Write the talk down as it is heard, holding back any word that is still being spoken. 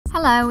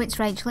Hello, it's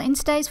Rachel. In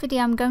today's video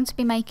I'm going to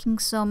be making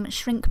some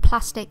shrink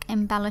plastic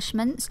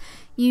embellishments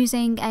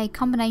using a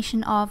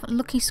combination of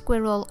Lucky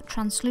Squirrel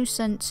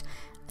translucent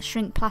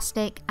shrink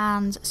plastic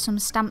and some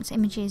stamped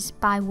images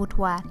by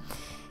Woodware.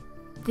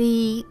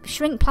 The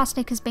shrink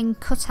plastic has been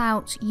cut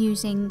out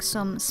using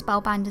some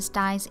Spellbinders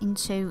dies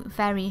into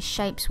various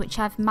shapes, which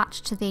I've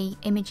matched to the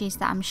images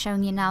that I'm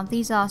showing you now.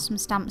 These are some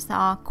stamps that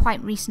are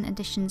quite recent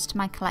additions to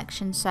my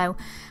collection, so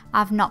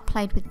I've not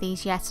played with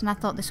these yet, and I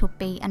thought this would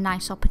be a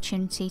nice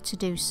opportunity to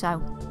do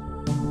so.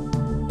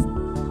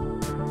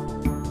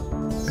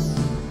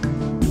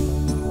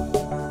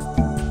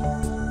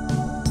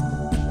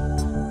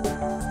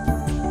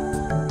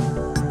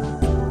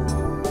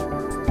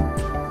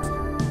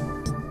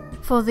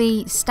 For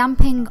the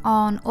stamping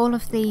on all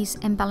of these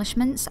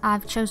embellishments,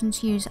 I've chosen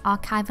to use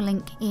Archival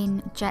ink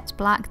in Jet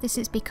Black. This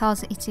is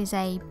because it is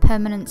a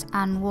permanent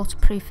and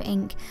waterproof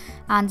ink,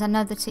 and I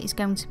know that it is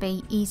going to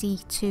be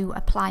easy to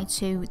apply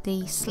to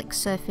the slick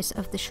surface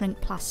of the shrink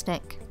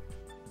plastic.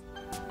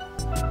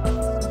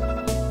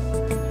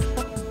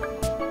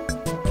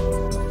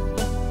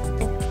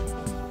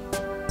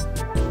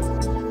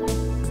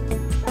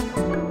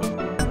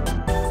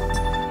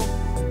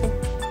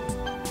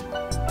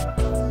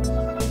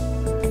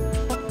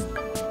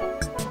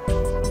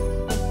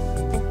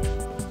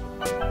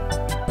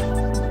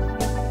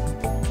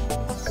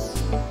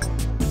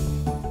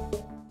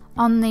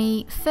 On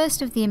the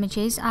first of the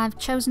images, I've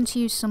chosen to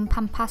use some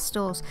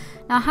pastels.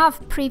 Now, I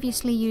have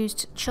previously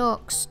used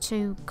chalks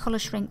to colour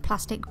shrink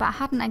plastic, but I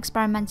hadn't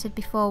experimented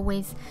before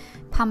with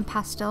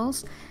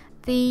pastels.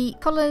 The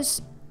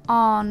colours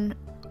on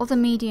other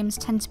mediums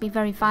tend to be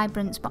very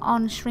vibrant, but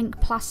on shrink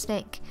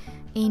plastic,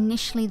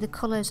 initially the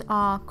colours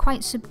are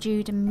quite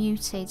subdued and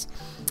muted.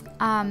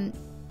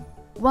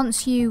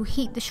 Once you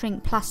heat the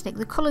shrink plastic,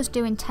 the colours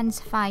do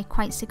intensify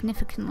quite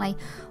significantly,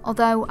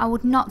 although I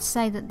would not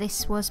say that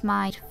this was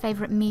my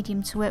favourite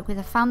medium to work with.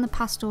 I found the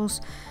pastels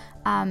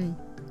were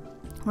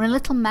a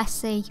little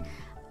messy,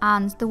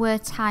 and there were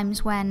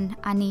times when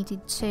I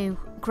needed to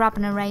grab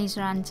an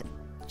eraser and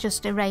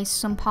just erase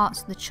some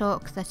parts of the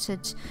chalk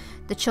that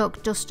the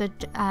chalk dust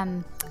had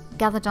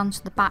gathered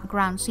onto the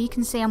background. So you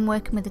can see I'm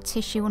working with a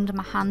tissue under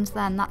my hand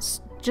there, and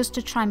that's just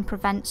to try and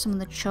prevent some of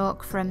the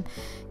chalk from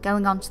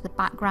going onto the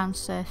background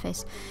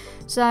surface.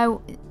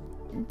 So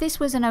this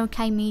was an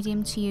okay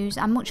medium to use.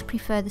 I much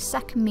prefer the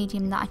second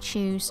medium that I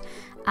choose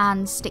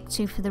and stick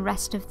to for the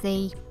rest of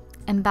the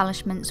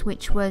embellishments,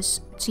 which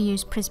was to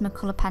use Prima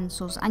Coloured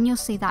Pencils, and you'll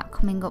see that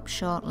coming up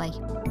shortly.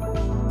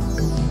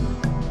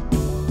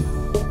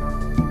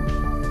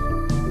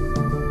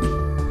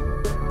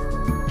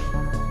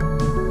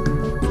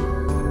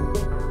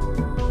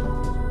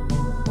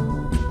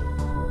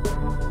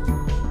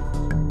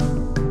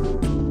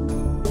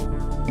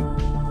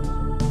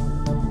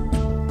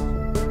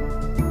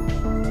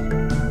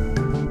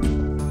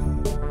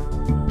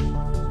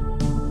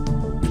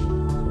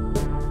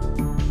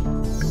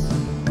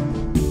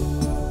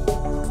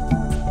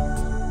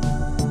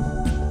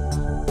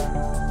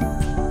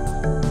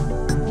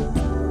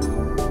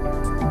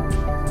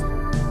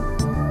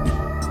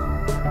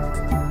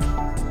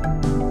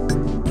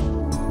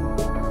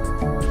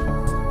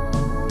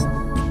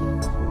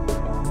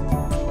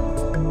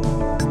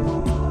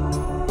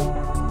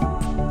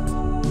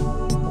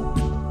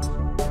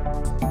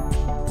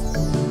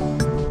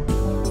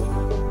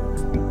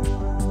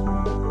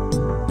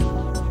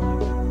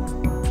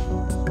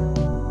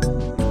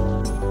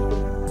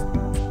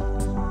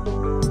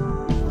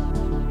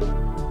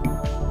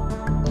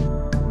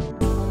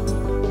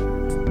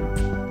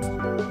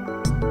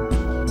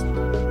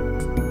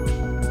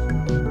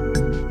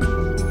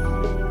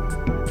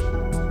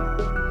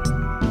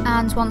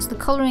 And once the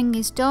colouring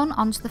is done,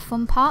 onto the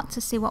fun part to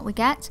see what we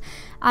get.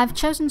 I've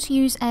chosen to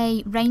use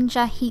a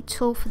Ranger heat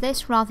tool for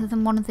this rather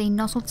than one of the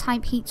nozzle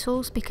type heat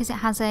tools, because it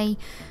has a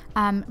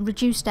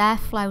reduced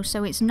airflow,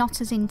 so it's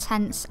not as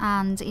intense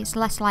and it's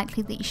less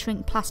likely that your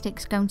shrink plastic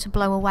is going to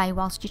blow away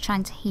whilst you're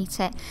trying to heat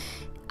it.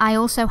 I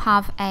also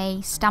have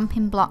a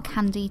stamping block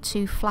handy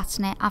to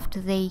flatten it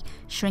after the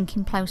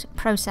shrinking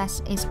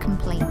process is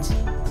complete.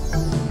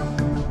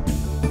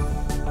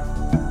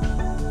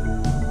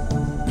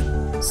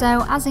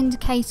 So as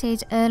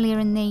indicated earlier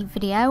in the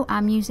video,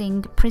 I'm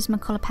using Prima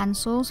Coloured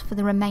Pencils for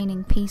the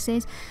remaining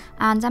pieces,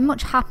 and I'm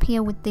much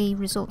happier with the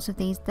results of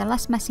these. They're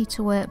less messy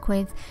to work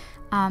with.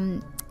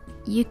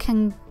 You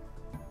can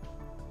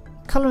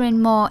colour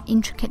in more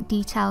intricate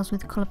details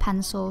with colour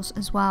pencils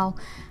as well,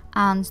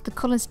 and the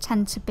colours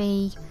tend to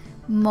be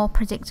more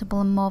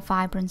predictable and more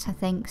vibrant, I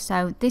think.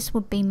 So this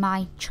would be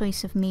my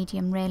choice of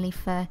medium really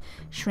for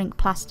shrink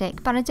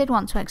plastic, but I did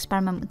want to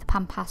experiment with the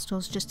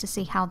pastels just to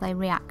see how they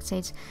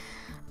reacted,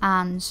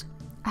 and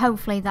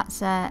hopefully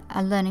that's a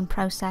learning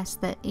process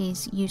that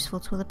is useful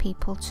to other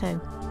people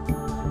too.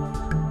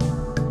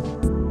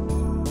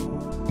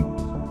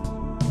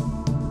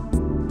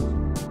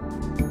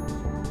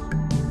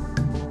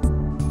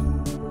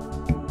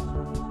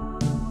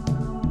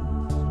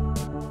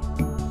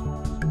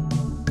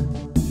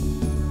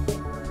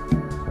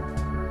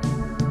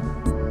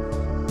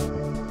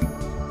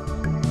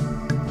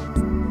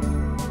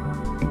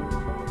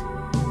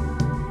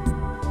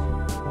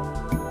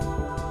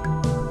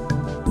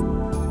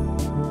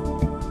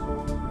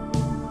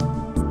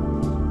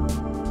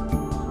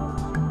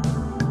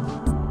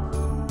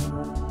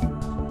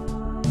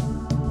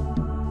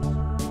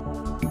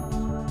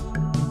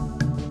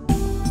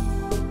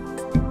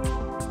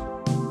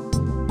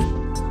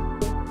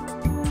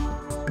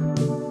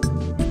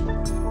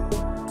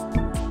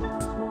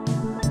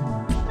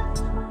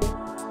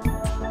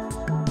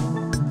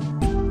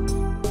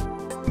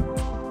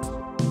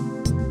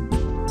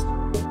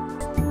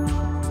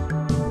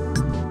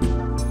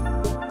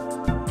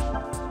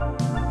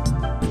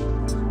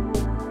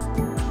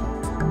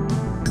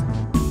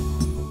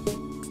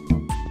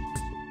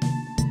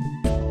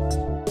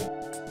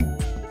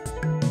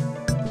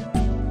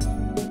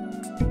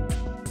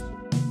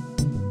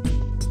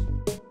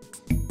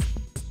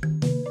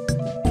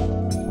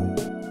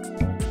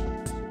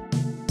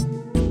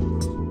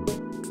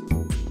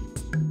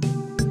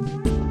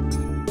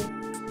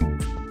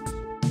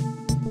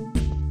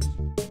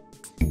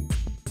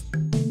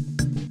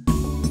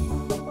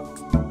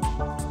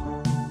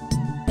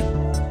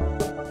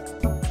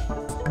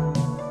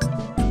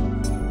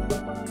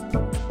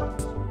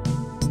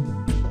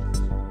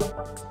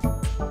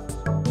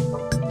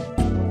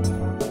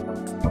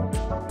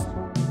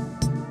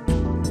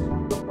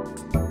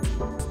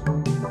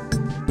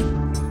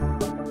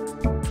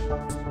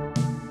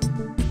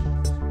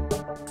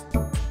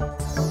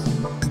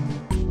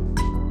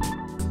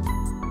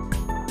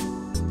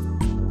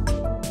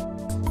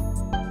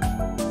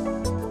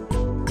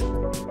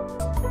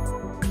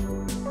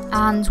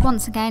 And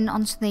once again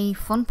onto the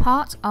fun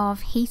part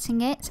of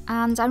heating it,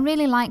 and I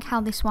really like how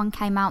this one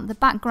came out. The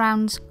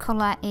background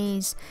colour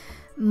is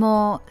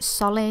more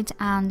solid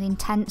and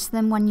intense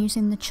than when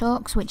using the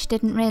chalks, which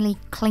didn't really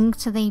cling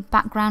to the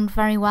background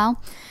very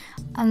well,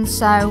 and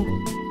so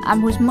I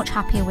was much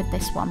happier with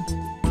this one.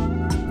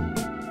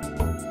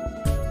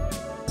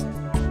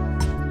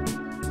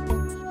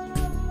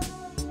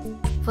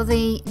 For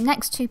the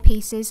next two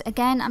pieces,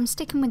 again I'm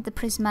sticking with the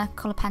Prima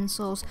colour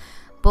pencils,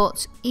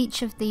 but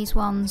each of these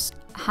ones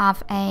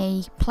have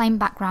a plain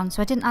background,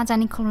 so I didn't add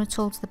any colour at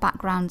all to the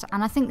background,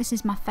 and I think this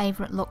is my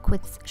favourite look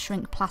with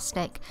shrink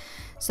plastic.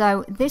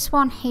 So this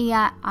one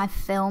here I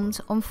filmed.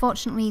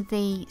 Unfortunately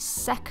the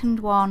second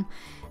one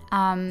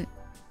I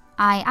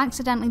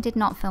accidentally did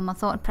not film. I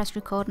thought I'd press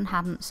record and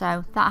hadn't,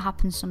 so that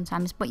happens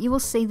sometimes, but you will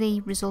see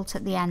the result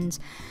at the end,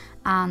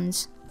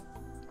 and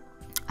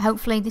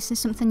hopefully this is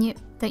something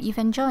that you've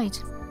enjoyed.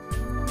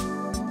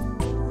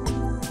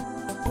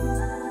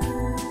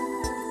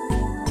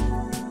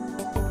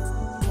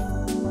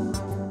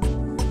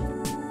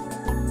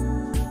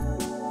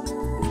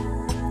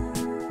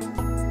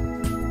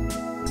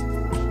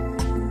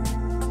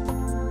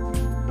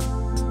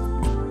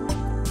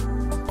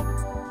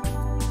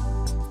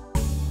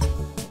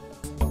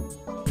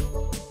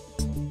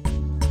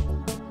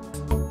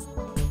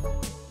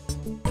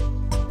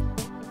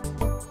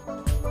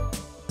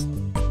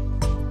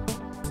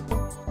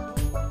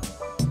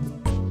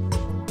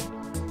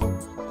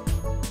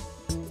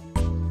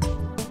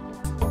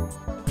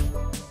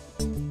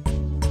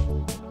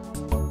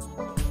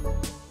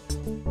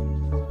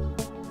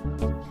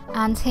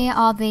 And here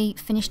are the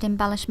finished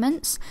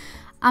embellishments.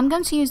 I'm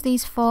going to use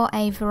these for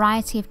a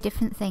variety of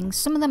different things.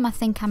 Some of them I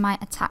think I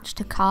might attach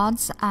to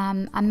cards.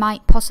 I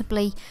might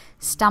possibly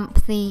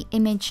stamp the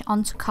image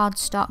onto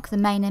cardstock, the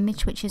main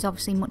image, which is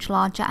obviously much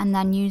larger, and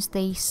then use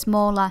the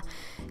smaller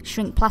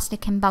shrink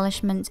plastic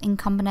embellishment in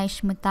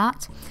combination with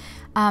that.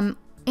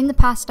 In the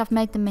past I've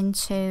made them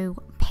into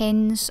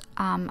pins,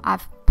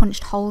 I've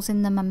punched holes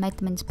in them and made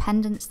them into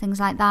pendants, things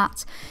like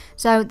that.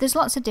 So there's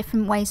lots of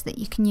different ways that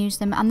you can use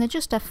them, and they're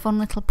just a fun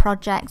little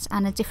project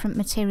and a different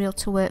material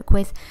to work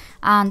with,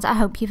 and I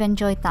hope you've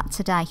enjoyed that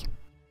today.